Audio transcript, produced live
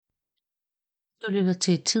Du lytter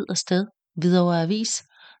til Tid og Sted, Hvidovre Avis,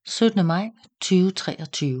 17. maj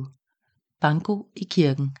 2023. Banko i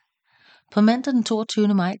kirken. På mandag den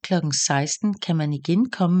 22. maj kl. 16 kan man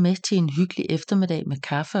igen komme med til en hyggelig eftermiddag med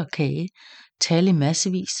kaffe og kage, tal i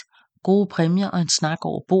massevis, gode præmier og en snak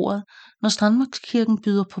over bordet, når Strandmarkskirken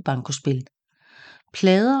byder på bankospil.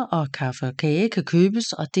 Plader og kaffe og kage kan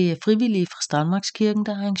købes, og det er frivillige fra Strandmarkskirken,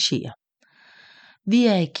 der arrangerer. Vi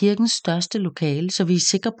er i kirkens største lokale, så vi er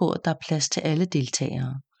sikre på, at der er plads til alle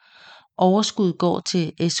deltagere. Overskud går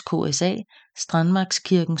til SKSA,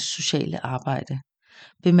 Strandmarkskirkens sociale arbejde.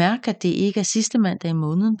 Bemærk, at det ikke er sidste mandag i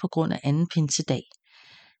måneden på grund af anden pinsedag.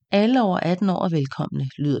 Alle over 18 år er velkomne,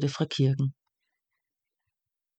 lyder det fra kirken.